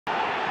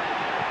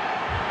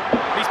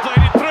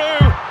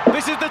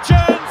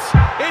chance.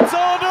 It's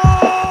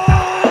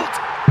Arnold!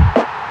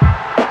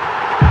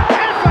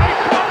 FA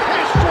Cup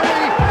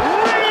history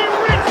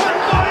rewritten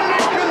by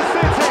Lincoln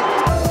City.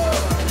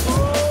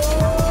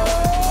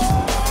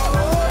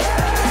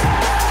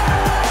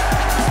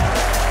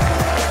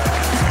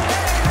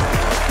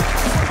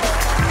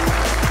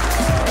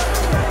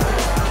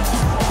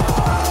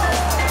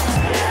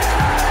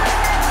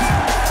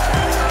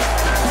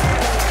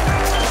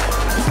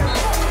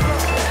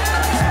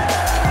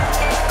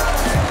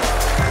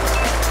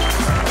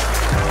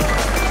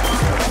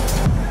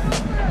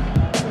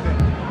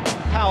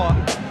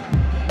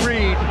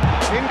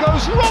 In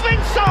goes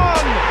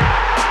Robinson!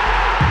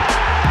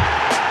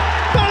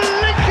 The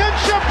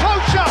Lincolnshire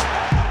poacher!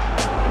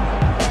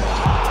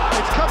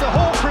 It's come to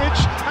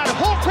Hawkridge, and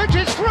Hawkridge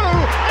is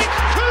through! It's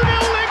 2-0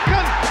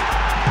 Lincoln!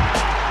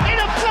 In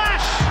a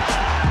flash!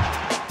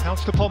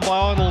 Pounced upon by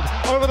Arnold,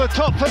 over the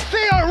top for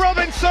Theo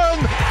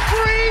Robinson!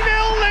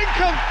 3-0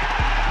 Lincoln!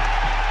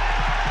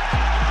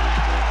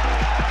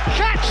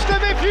 Catch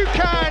them if you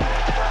can!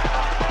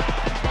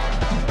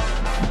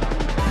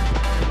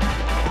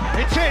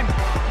 It's in!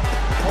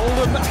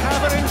 Oldham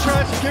have an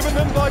interest given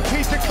them by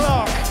Peter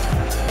Clark.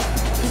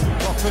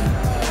 Coffin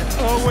and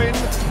Irwin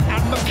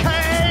and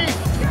McKay.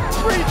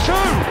 3-2.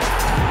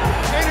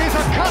 It is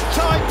a cut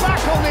tie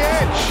back on the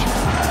edge.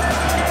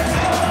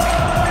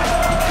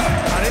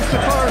 And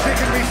insofar as it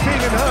can be seen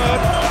and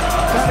heard,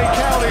 Danny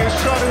Cowley is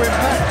trying to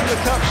impact the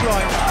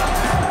touchline.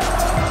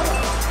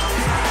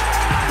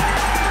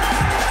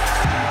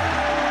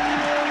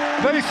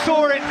 They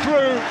saw it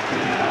through.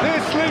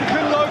 This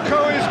Lincoln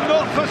loco is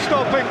not for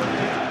stopping.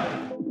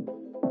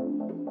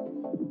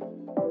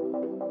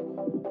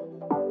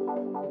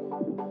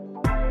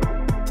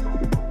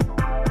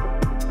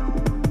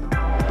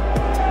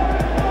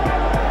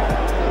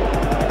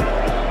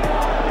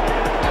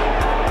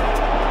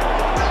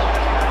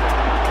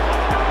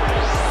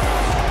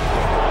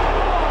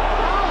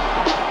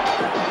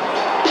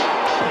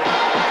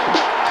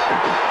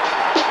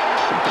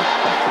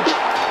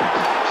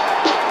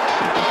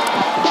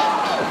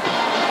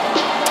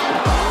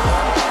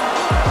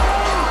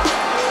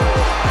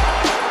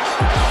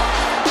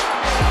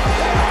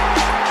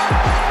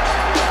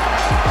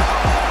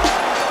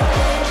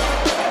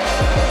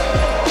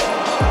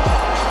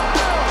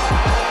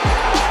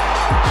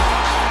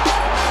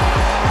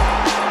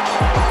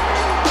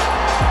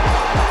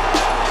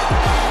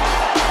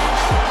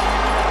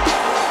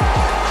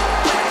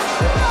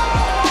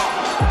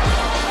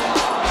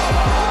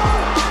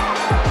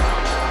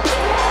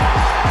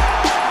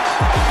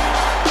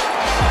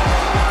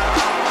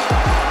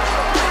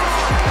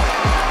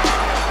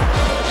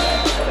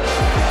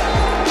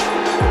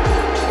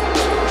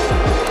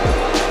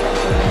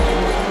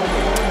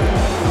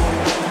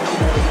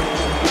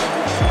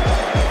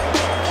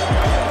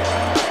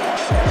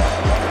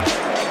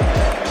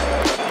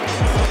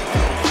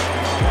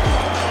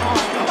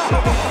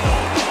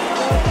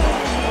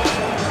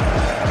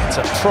 It's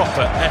a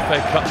proper FA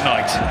Cup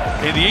night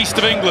in the east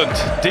of England,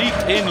 deep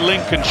in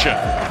Lincolnshire.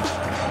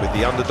 With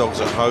the underdogs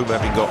at home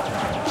having got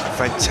a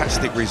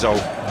fantastic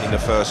result in the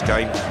first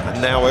game,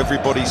 and now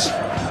everybody's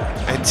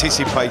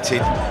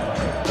anticipating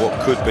what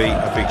could be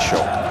a big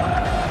shock.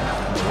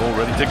 All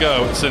ready to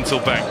go at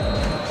Sincil Bank.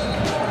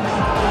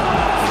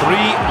 3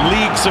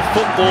 leagues of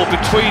football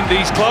between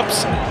these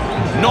clubs.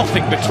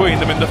 Nothing between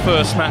them in the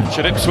first match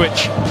at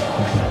Ipswich.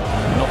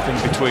 Nothing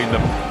between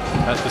them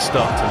at the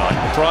start tonight.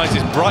 The prize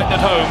is Brighton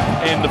at home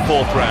in the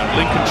 4th round.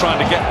 Lincoln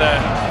trying to get there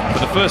for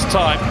the first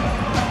time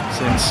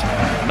since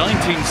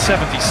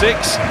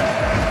 1976.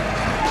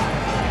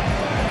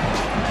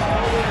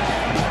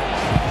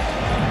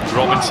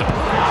 Robinson,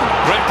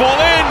 great ball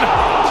in,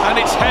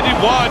 and it's headed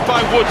wide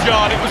by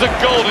Woodyard. It was a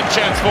golden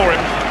chance for him.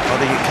 I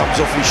think it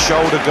comes off his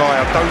shoulder, Guy.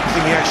 I don't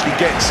think he actually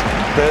gets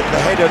the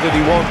header that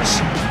he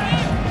wants.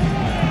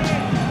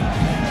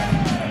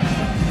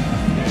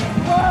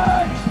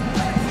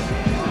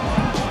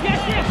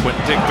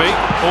 Quentin Digby,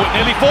 oh, it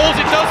nearly falls,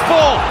 it does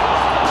fall!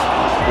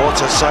 What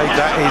a save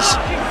that is.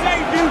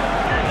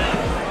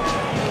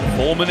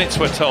 4 minutes,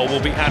 we're told, will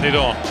be added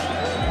on.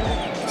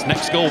 It's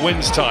next goal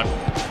wins time.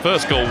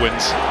 First goal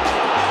wins.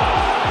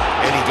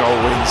 Any goal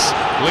wins.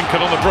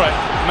 Lincoln on the break,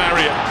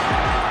 Marriott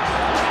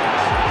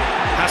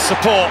has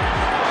support.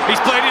 He's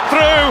played it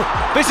through.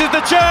 This is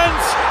the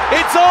chance.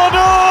 It's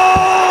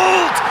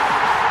Arnold!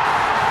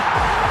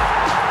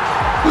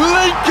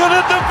 Lincoln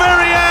at the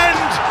very end.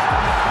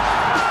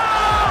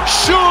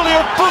 Surely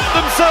have booked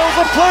themselves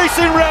a place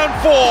in round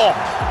 4.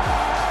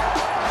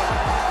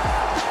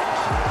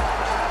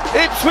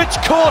 Ipswich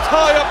caught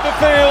high up the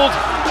field.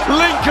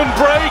 Lincoln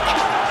break.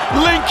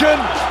 Lincoln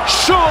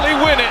surely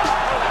win it.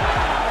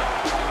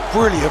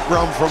 Brilliant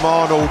run from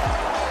Arnold.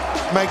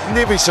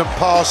 Magnificent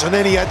pass, and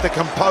then he had the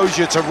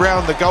composure to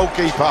round the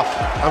goalkeeper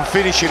and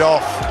finish it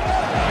off.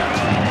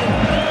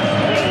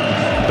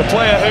 The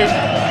player who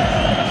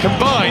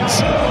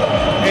combines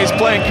his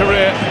playing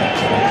career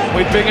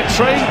with being a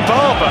trained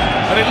barber,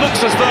 and it looks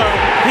as though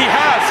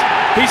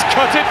he's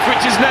cut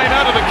Ipswich's name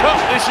out of the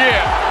cup this year.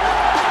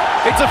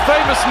 It's a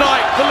famous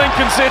night for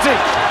Lincoln City.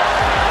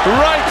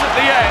 Right at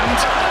the end,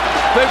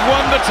 they've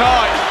won the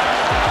tie.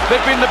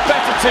 They've been the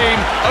better team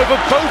over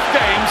both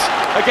games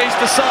against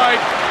a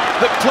side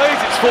that plays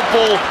its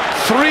football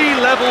 3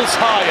 levels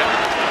higher.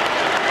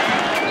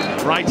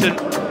 Brighton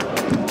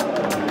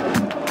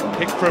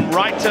picked from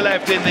right to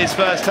left in this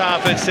first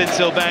half at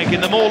Sincil Bank in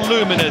the more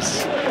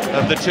luminous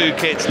of the two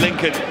kits.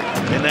 Lincoln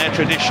in their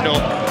traditional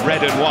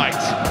red and white.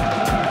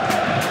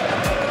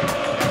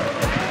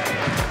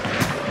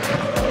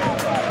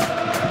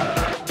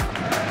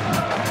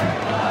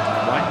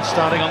 Brighton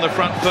starting on the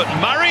front foot.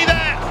 Murray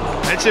there!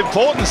 It's an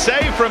important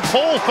save from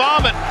Paul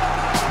Farman.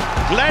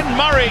 Glenn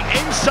Murray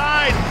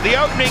inside the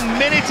opening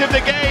minute of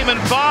the game, and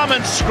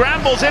Farman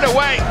scrambles it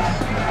away.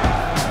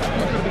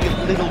 Be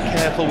a little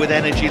careful with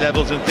energy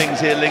levels and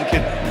things here,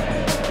 Lincoln.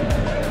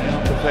 They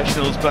are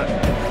professionals, but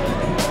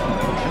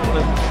don't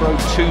want to throw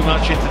too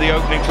much into the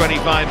opening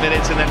 25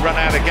 minutes and then run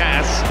out of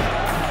gas.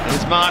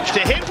 There's March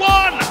to hit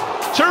one!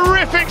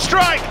 Terrific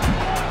strike!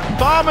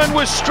 Farman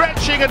was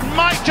stretching and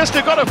might just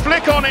have got a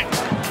flick on it.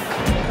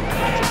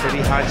 It's a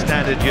pretty high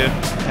standard you're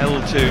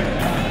held to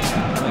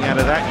coming out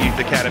of that youth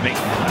academy.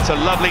 That's a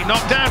lovely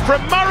knockdown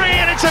from Murray,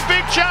 and it's a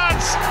big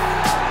chance!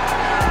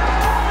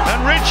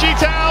 And Richie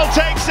Towell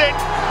takes it,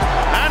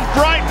 and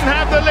Brighton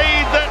have the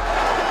lead. That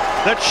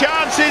the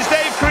chances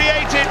they've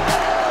created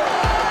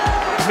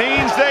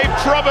means they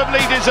probably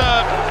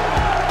deserve.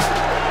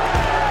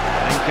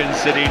 Lincoln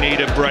City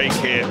need a break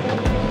here.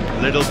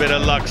 A little bit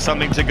of luck,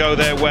 something to go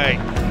their way.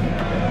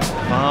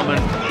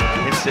 Farman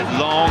hits it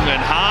long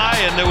and high,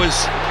 and there was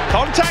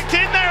contact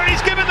in there, and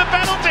he's given the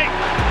penalty.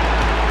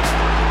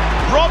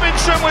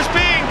 Robinson was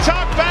being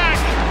tugged back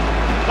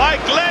by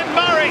Glenn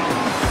Murray.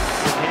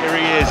 Here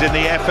he is in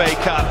the FA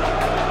Cup,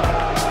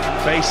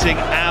 facing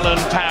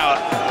Alan Power.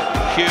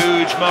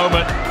 Huge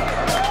moment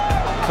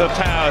for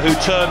Power, who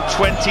turned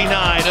 29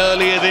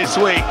 earlier this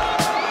week.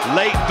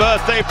 Late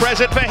birthday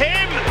present for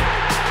him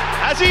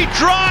as he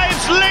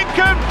drives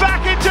Lincoln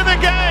back into the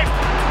game.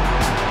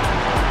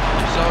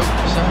 So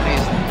certainly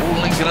is all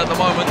Lincoln at the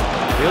moment.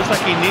 Feels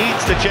like he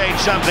needs to change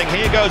something.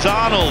 Here goes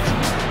Arnold.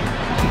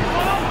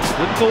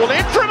 Good ball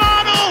in from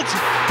Arnold,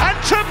 and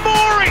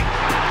Tamori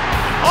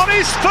on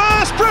his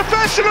first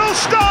professional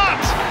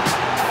start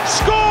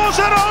scores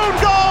an own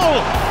goal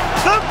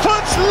that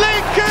puts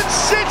Lincoln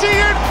City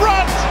in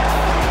front.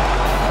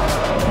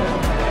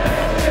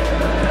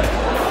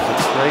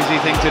 It's a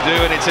crazy thing to do,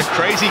 and it's a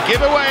crazy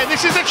giveaway, and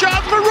this is a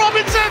chance for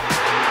Robinson,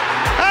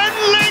 and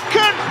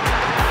Lincoln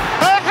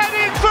are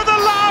heading for the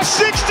last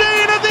 16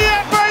 of the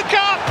FA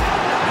Cup.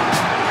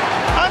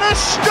 An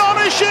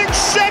astonishing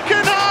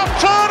second half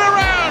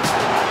turnaround.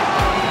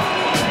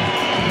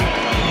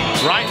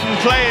 Brighton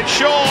play it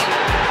short.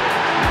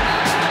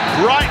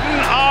 Brighton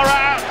are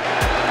out,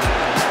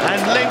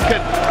 and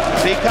Lincoln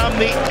become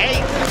the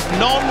 8th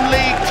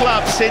non-league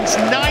club since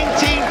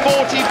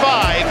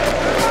 1945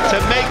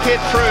 to make it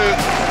through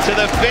to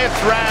the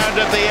 5th round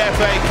of the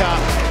FA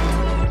Cup.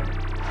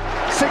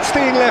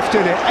 16 left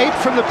in it, 8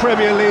 from the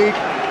Premier League,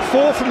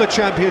 4 from the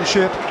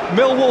Championship,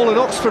 Millwall and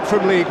Oxford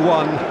from League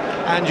One,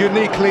 and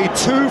uniquely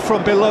 2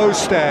 from below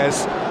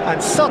stairs. And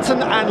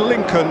Sutton and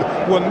Lincoln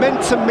were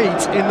meant to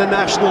meet in the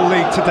National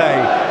League today.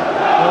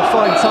 We'll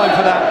find time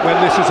for that when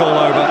this is all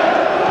over.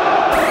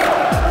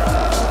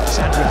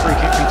 Sandra free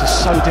kick being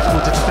just so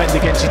difficult to defend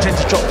against. You tend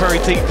to drop very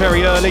deep,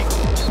 very early.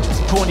 It's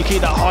important you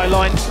keep that high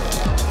line.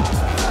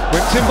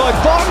 Whipped in by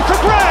Barton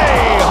for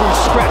Gray, who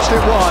scratched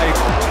it wide.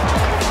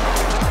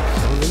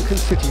 So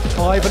Lincoln City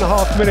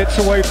 5.5 minutes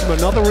away from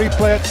another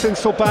replay at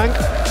Sincil Bank.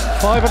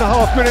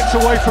 5.5 minutes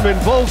away from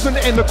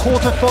involvement in the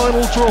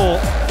quarter-final draw.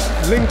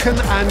 Lincoln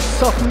and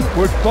Sutton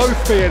would both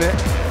be in it.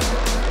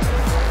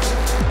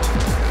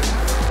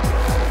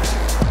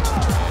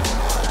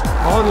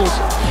 Arnold's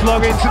flung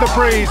into the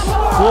breeze.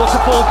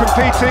 Waterfall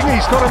competing,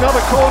 he's got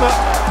another corner.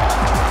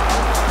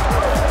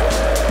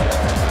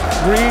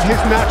 Reed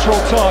his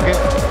natural target.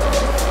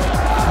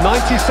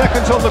 90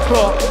 seconds on the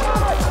clock.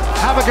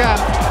 Havagan.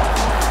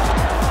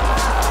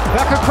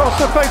 Back across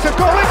the face of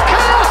goal, it's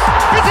chaos!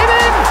 Is it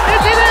in?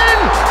 Is it in?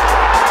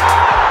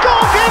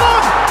 Goal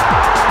given!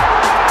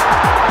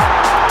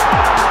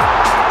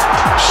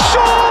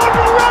 Sean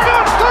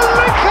Ruggan for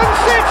Lincoln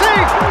City!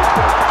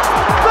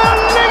 The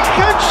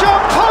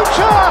Lincolnshire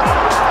poacher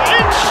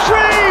in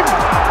stream!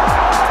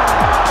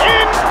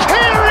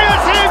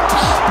 Imperious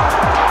Imps!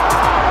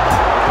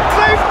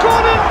 They've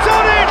gone and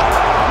done it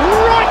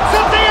right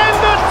at the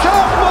end of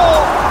Turfmoor!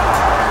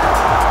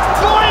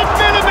 5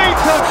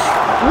 millimetres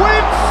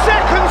with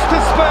seconds to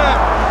spare!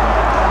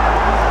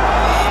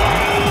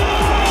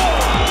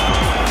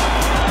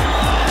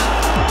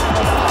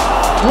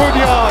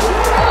 Woodyard.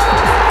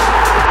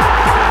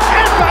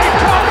 FA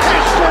Cup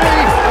history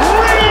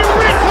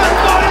rewritten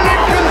by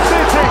Lincoln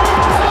City.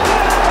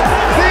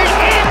 The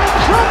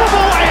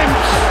improbable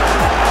Imps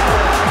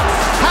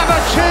have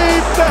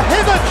achieved the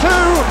hitherto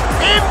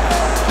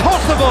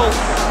impossible.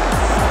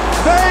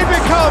 They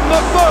become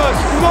the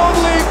first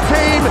non-league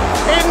team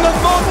in the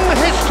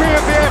modern history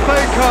of the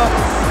FA Cup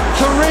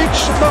to reach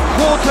the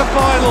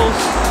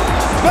quarter-finals.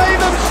 They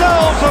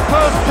themselves are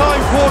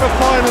first-time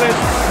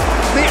quarter-finalists.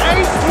 The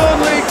 8th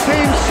non-league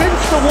team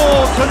since the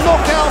war to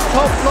knock out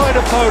top-flight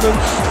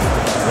opponents.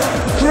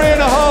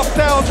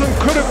 3,500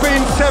 could have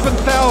been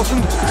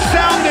 7,000,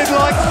 sounded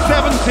like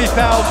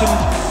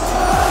 70,000.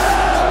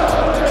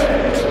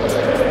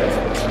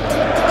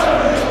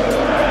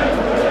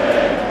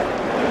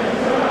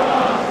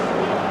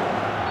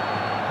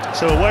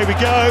 So away we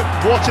go.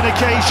 What an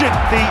occasion,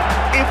 the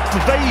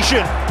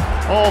invasion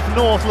of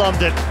North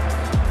London.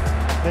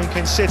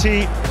 Lincoln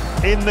City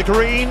in the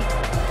green,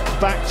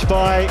 backed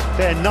by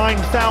their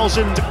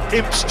 9,000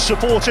 Imps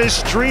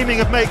supporters, dreaming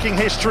of making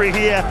history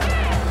here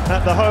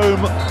at the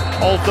home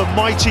of the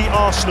mighty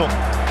Arsenal.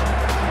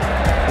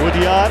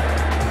 Woodyard,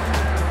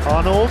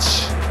 Arnold,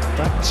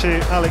 back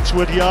to Alex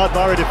Woodyard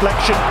via a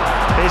deflection.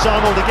 Here's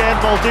Arnold again,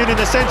 Muldoon in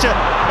the centre.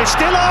 It's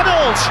still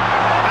Arnold,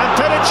 and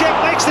Petacek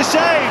makes the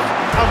save.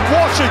 And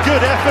what a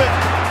good effort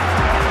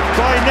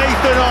by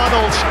Nathan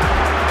Arnold.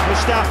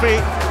 Mustafi.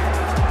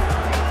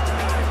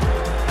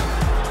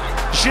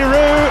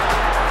 Giroud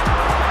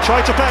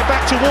tried to play it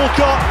back to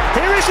Walcott.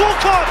 Here is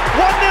Walcott,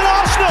 1-0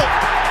 Arsenal.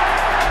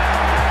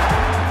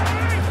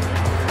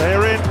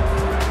 Bellerin,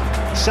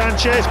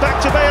 Sanchez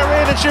back to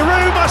Bellerin, and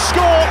Giroud must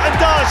score and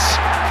does.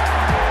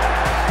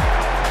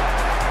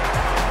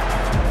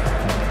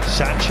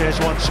 Sanchez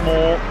once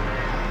more.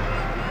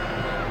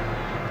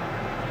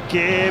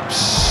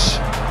 Gibbs.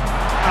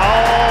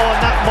 Oh,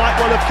 and that might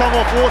well have come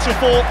off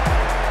Waterfall.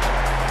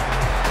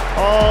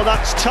 Oh,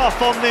 that's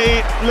tough on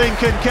the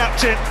Lincoln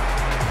captain,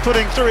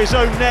 putting through his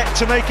own net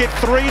to make it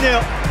 3-0.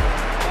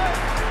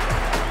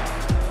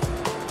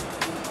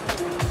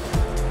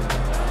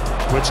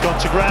 Wood's gone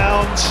to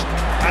ground,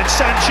 and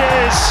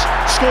Sanchez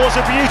scores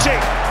a beauty.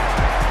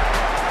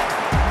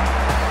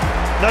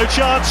 No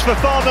chance for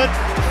Farman,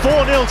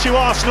 4-0 to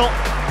Arsenal.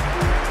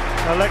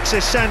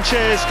 Alexis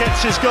Sanchez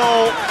gets his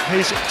goal,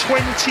 his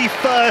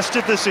 21st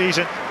of the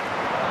season.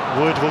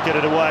 Wood will get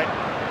it away.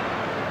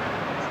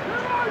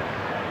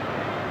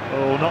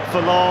 Oh, not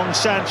for long,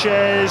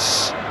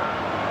 Sanchez.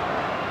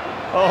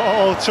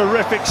 Oh,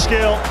 terrific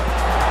skill.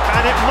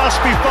 And it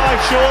must be 5,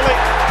 surely.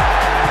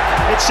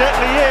 It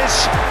certainly is.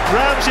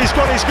 Ramsey's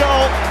got his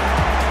goal.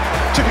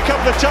 Took a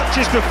couple of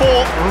touches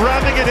before,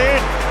 ramming it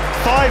in.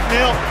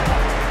 5-0.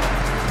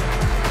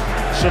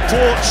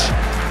 Support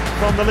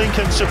from the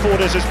Lincoln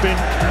supporters has been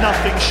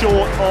nothing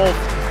short of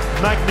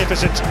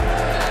magnificent.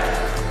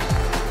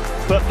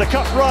 But the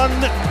cup run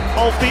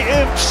of the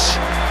Imps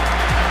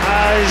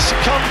has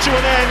come to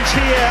an end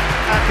here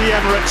at the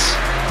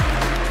Emirates.